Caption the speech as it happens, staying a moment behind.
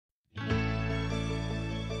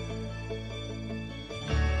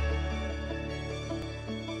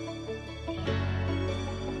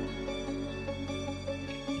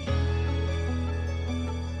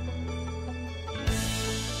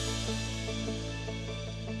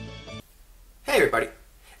everybody,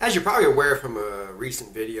 as you're probably aware from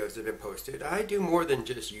recent videos that have been posted, I do more than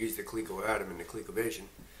just use the Coleco Adam and the Colecovision.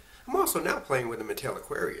 I'm also now playing with the Mattel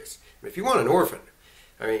Aquarius. If you want an orphan,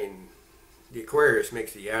 I mean, the Aquarius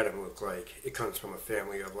makes the Adam look like it comes from a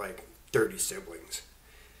family of like 30 siblings.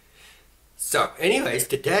 So anyways,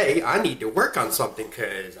 today I need to work on something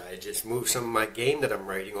because I just moved some of my game that I'm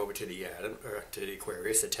writing over to the Adam, or to the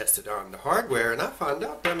Aquarius to test it on the hardware, and I found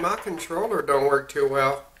out that my controller don't work too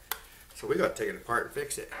well. So we got to take it apart and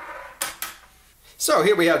fix it. So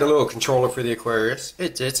here we have the little controller for the Aquarius.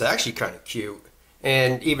 It's actually kind of cute.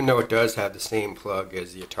 And even though it does have the same plug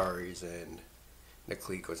as the Ataris and the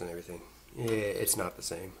Colecos and everything, yeah, it's not the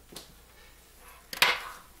same.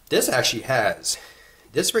 This actually has,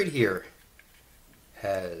 this right here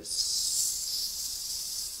has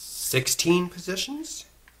 16 positions.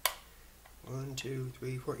 1, 2,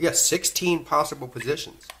 3, 4. Yes, 16 possible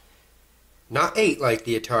positions. Not 8 like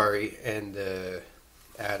the Atari and the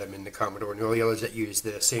Adam and the Commodore and all the others that use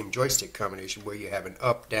the same joystick combination where you have an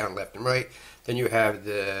up, down, left, and right. Then you have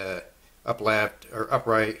the up left or up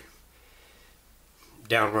right,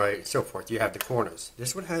 down right, and so forth. You have the corners.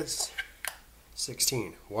 This one has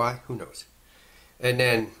 16. Why? Who knows? And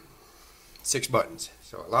then 6 buttons.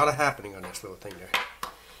 So a lot of happening on this little thing there.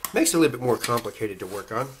 Makes it a little bit more complicated to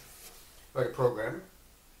work on. Like a programmer.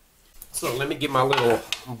 So let me get my little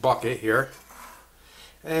bucket here.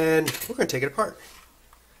 And we're going to take it apart.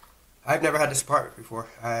 I've never had this apart before.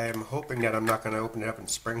 I'm hoping that I'm not going to open it up and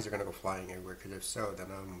springs are going to go flying everywhere, because if so, then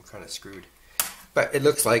I'm kind of screwed. But it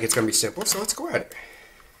looks like it's going to be simple, so let's go at it.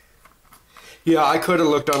 Yeah, I could have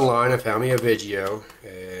looked online and found me a video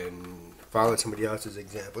and followed somebody else's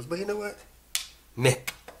examples, but you know what? Meh.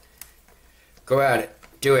 Go at it.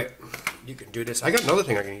 Do it. You can do this. I got another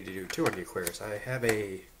thing I need to do too on the Aquarius. I have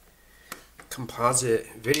a composite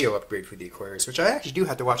video upgrade for the Aquarius, which I actually do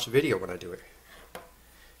have to watch the video when I do it.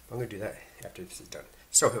 I'm going to do that after this is done.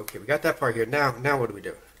 So, okay, we got that part here. Now what do we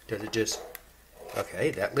do? Does it just...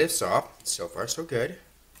 Okay, that lifts off. So far, so good.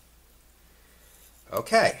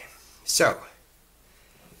 Okay, so...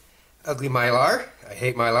 Ugly Mylar. I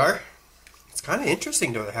hate Mylar. It's kind of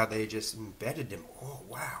interesting, though, how they just embedded them. Oh,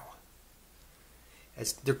 wow.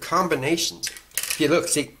 As they're combinations. If you look,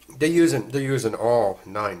 see, they're using all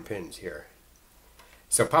 9 pins here.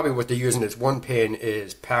 So probably what they're using is 1 pin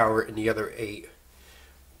is power and the other 8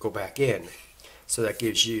 go back in. So that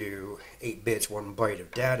gives you 8 bits, 1 byte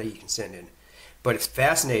of data you can send in. But it's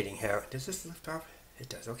fascinating how, does this lift off? It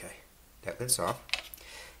does, okay. That lifts off.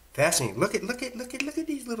 Fascinating. Look at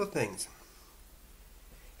these little things.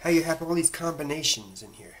 How you have all these combinations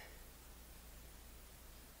in here.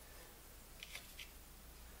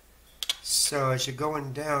 So as you're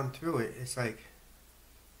going down through it, it's like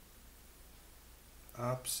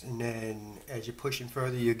ups, and then as you're pushing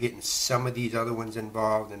further, you're getting some of these other ones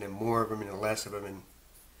involved, and then more of them, and then less of them, and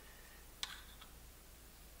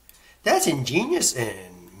that's ingenious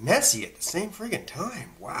and messy at the same friggin'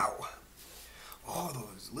 time. Wow. All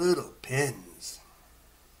those little pins.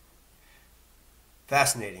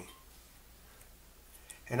 Fascinating.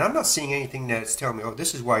 And I'm not seeing anything that's telling me, oh,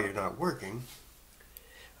 this is why you're not working.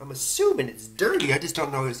 I'm assuming it's dirty. I just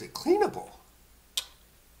don't know, is it cleanable?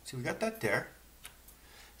 See, we got that there.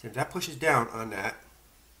 So if that pushes down on that,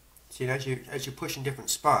 see, as you're pushing different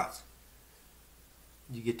spots,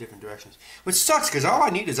 you get different directions. Which sucks, because all I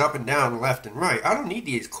need is up and down, left and right. I don't need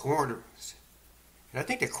these corners. And I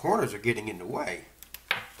think the corners are getting in the way.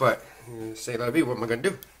 But, say la vie, what am I going to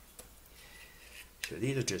do? So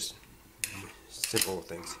these are just simple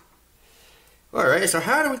things. Alright, so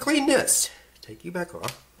how do we clean this? Take you back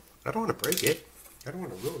off. I don't want to break it. I don't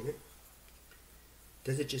want to ruin it.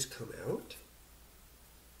 Does it just come out?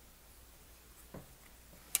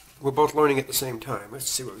 We're both learning at the same time. Let's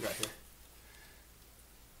see what we got here.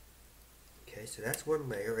 Okay, so that's one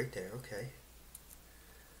layer right there. Okay.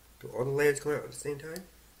 Do all the layers come out at the same time?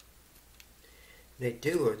 They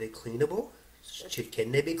do. Are they cleanable?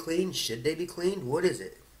 Can they be cleaned? Should they be cleaned? What is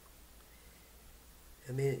it?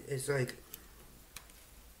 I mean, it's like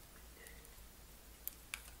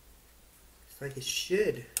it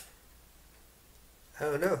should. I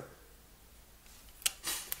don't know.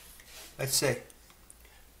 Let's see.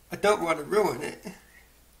 I don't want to ruin it.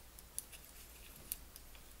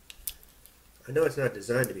 I know it's not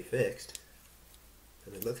designed to be fixed.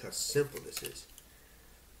 I mean, look how simple this is.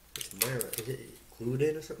 It's Mylar. Is it glued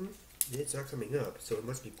in or something? It's not coming up, so it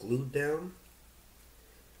must be glued down.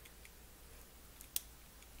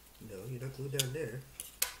 No, you're not glued down there.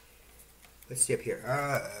 Let's see up here.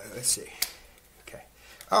 Let's see. Okay.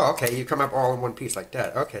 Oh, okay. You come up all in one piece like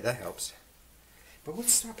that. Okay, that helps. But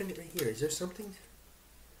what's stopping it right here? Is there something?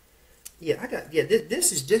 Yeah, I got, yeah,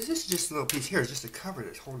 this is just a little piece here. It's just a cover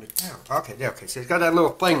that's holding it down. Okay, yeah, okay, so it's got that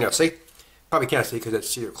little thing now, see? Probably can't see because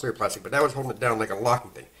it's clear plastic, but that was holding it down like a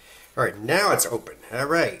locking thing. All right, now it's open. All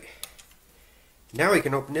right. Now we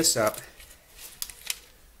can open this up.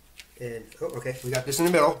 And, oh, okay, we got this in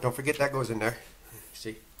the middle. Don't forget that goes in there.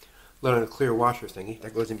 See? Little clear washer thingy.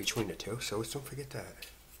 That goes in between the two, so don't forget that.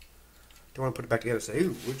 Don't want to put it back together and say,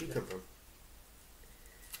 ooh, where'd you come from?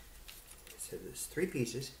 So there's 3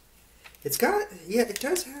 pieces. It's got, yeah, it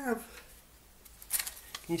does have,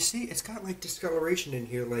 can you see? It's got like discoloration in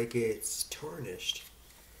here, like it's tarnished.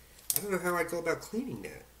 I don't know how I go about cleaning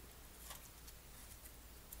that.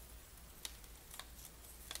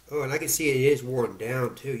 Oh, and I can see it is worn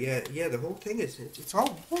down too. Yeah, yeah, the whole thing is, it's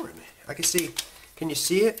all worn. I can see, can you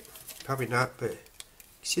see it? Probably not, but you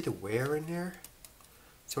see the wear in there?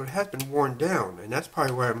 So it has been worn down, and that's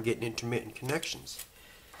probably where I'm getting intermittent connections.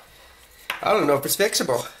 I don't know if it's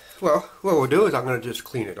fixable. Well, what we'll do is I'm going to just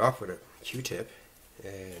clean it off with a Q-tip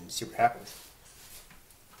and see what happens.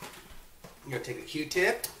 I'm going to take a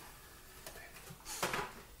Q-tip,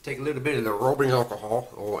 take a little bit of the rubbing alcohol,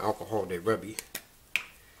 or alcohol de rubby,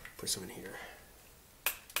 put some in here.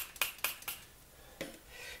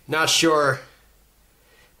 Not sure,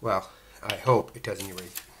 well, I hope it doesn't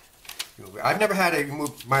erase. I've never had to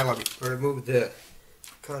remove my or remove the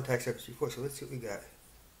contact surface before, so let's see what we got.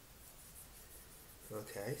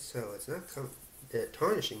 Okay, so it's not the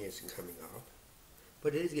tarnishing isn't coming off,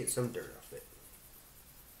 but it is getting some dirt off it.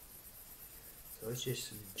 So let's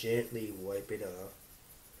just gently wipe it off.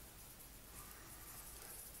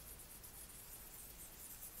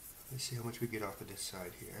 Let me see how much we get off of this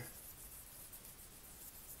side here.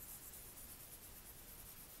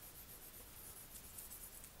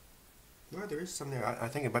 Well, there is some there. I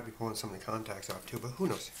think it might be pulling some of the contacts off too, but who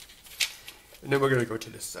knows? And then we're going to go to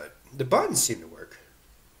this side. The buttons seem to work.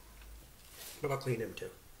 But I'll clean them too.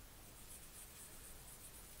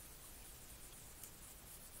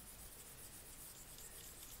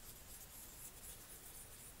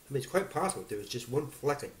 I mean, it's quite possible if there was just one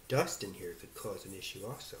fleck of dust in here, it could cause an issue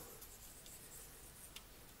also.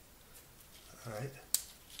 Alright.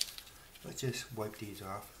 Let's just wipe these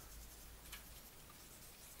off.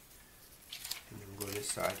 And then we'll go to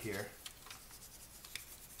this side here.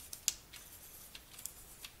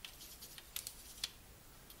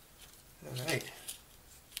 Alright.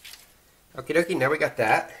 Okie dokie, now we got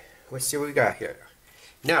that. Let's see what we got here.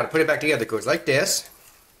 Now to put it back together, it goes like this.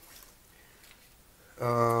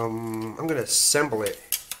 I'm going to assemble it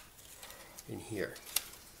in here.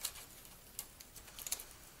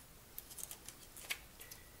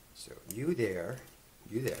 So you there.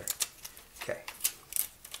 Okay.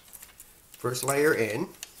 First layer in.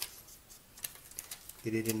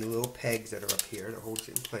 Get it in the little pegs that are up here that holds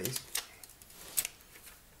it in place.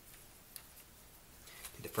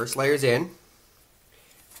 The first layer is in,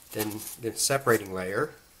 then the separating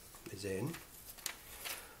layer is in,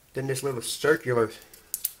 then this little circular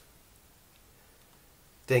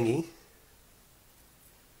thingy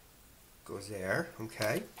goes there,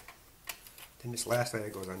 okay, then this last layer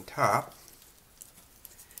goes on top,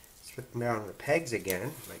 slip them down on the pegs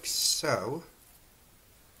again, like so.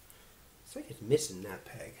 It's like it's missing that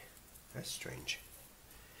peg, that's strange.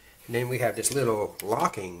 And then we have this little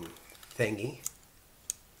locking thingy.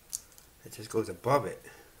 It just goes above it,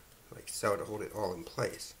 like so, to hold it all in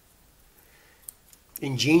place.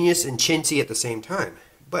 Ingenious and chintzy at the same time,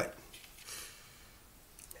 but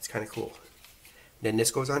it's kind of cool. Then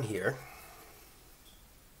this goes on here,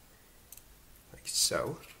 like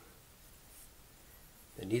so.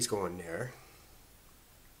 Then these go on there.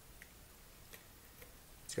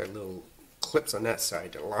 It's got little clips on that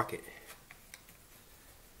side to lock it.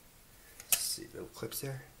 See, little clips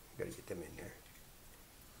there? You gotta get them in there.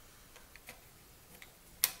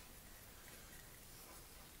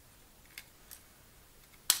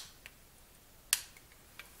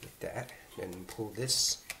 That, and pull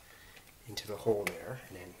this into the hole there,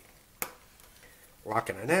 and then lock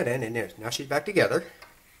it on that end, and there. Now she's back together.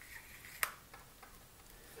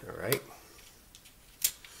 Alright.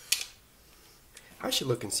 I should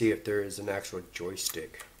look and see if there is an actual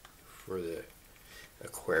joystick for the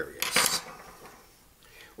Aquarius.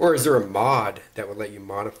 Or is there a mod that would let you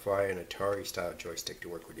modify an Atari style joystick to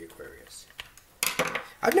work with the Aquarius?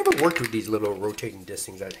 I've never worked with these little rotating disc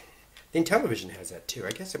things. Intellivision has that too.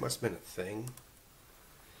 I guess it must have been a thing.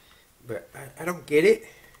 But I don't get it.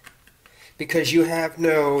 Because you have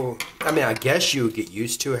no... I mean, I guess you would get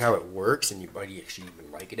used to how it works and you might actually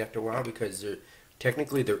even like it after a while, because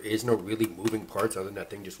technically there is no really moving parts other than that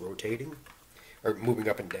thing just rotating. Or moving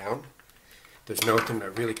up and down. There's nothing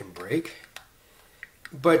that really can break.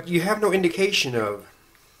 but you have no indication of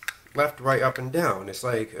left, right, up, and down. It's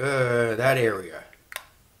like, that area.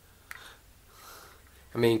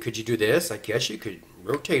 I mean, could you do this? I guess you could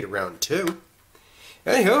rotate around too.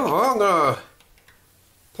 Anyhow, I'm gonna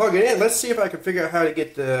plug it in. Let's see if I can figure out how to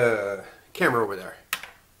get the camera over there.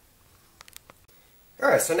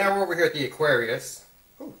 Alright, so now we're over here at the Aquarius.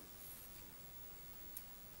 Oh.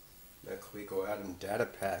 That Coleco Adam data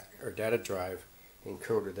pack, or data drive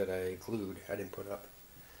encoder that I glued. I didn't put up.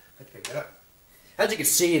 I had to pick that up. As you can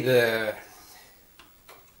see, the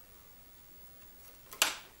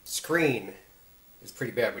screen is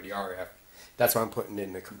pretty bad with the RF. That's why I'm putting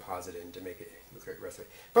in the composite in to make it look like the rest of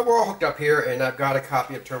it. But we're all hooked up here, and I've got a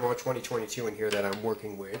copy of Turbo 2022 in here that I'm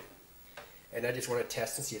working with. And I just want to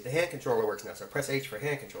test and see if the hand controller works now. So I press H for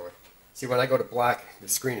hand controller. See, when I go to black, the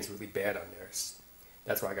screen is really bad on there.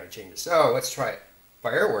 That's why I got to change it. So let's try it.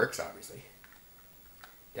 Fire works, obviously.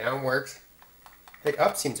 Down works. Hey,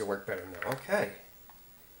 up seems to work better now. Okay.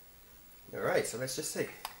 Alright, so let's just see.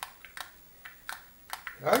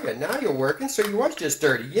 Oh yeah, now you're working, so you was just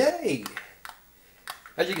dirty. Yay!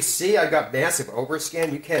 As you can see, I got massive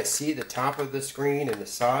overscan. You can't see the top of the screen and the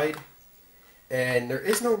side. And there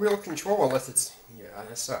is no real control unless it's... Yeah,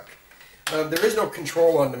 that sucks. There is no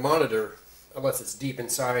control on the monitor unless it's deep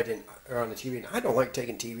inside and or on the TV. And I don't like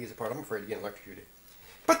taking TVs apart. I'm afraid of getting electrocuted.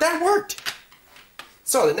 But that worked!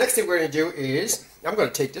 So the next thing we're going to do is, I'm going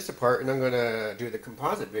to take this apart and I'm going to do the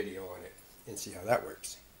composite video on it and see how that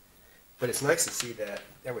works. But it's nice to see that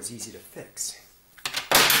that was easy to fix.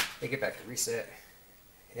 Take it back to reset.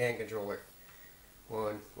 Hand controller.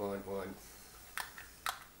 1, 1, 1.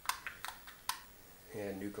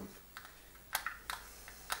 And nuke them.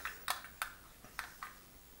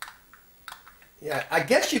 Yeah, I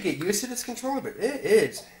guess you get used to this controller, but it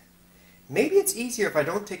is. Maybe it's easier if I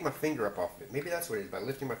don't take my finger up off of it. Maybe that's what it is. By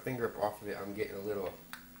lifting my finger up off of it, I'm getting a little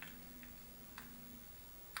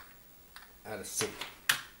out of sync.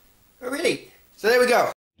 Alrighty, so there we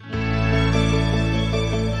go.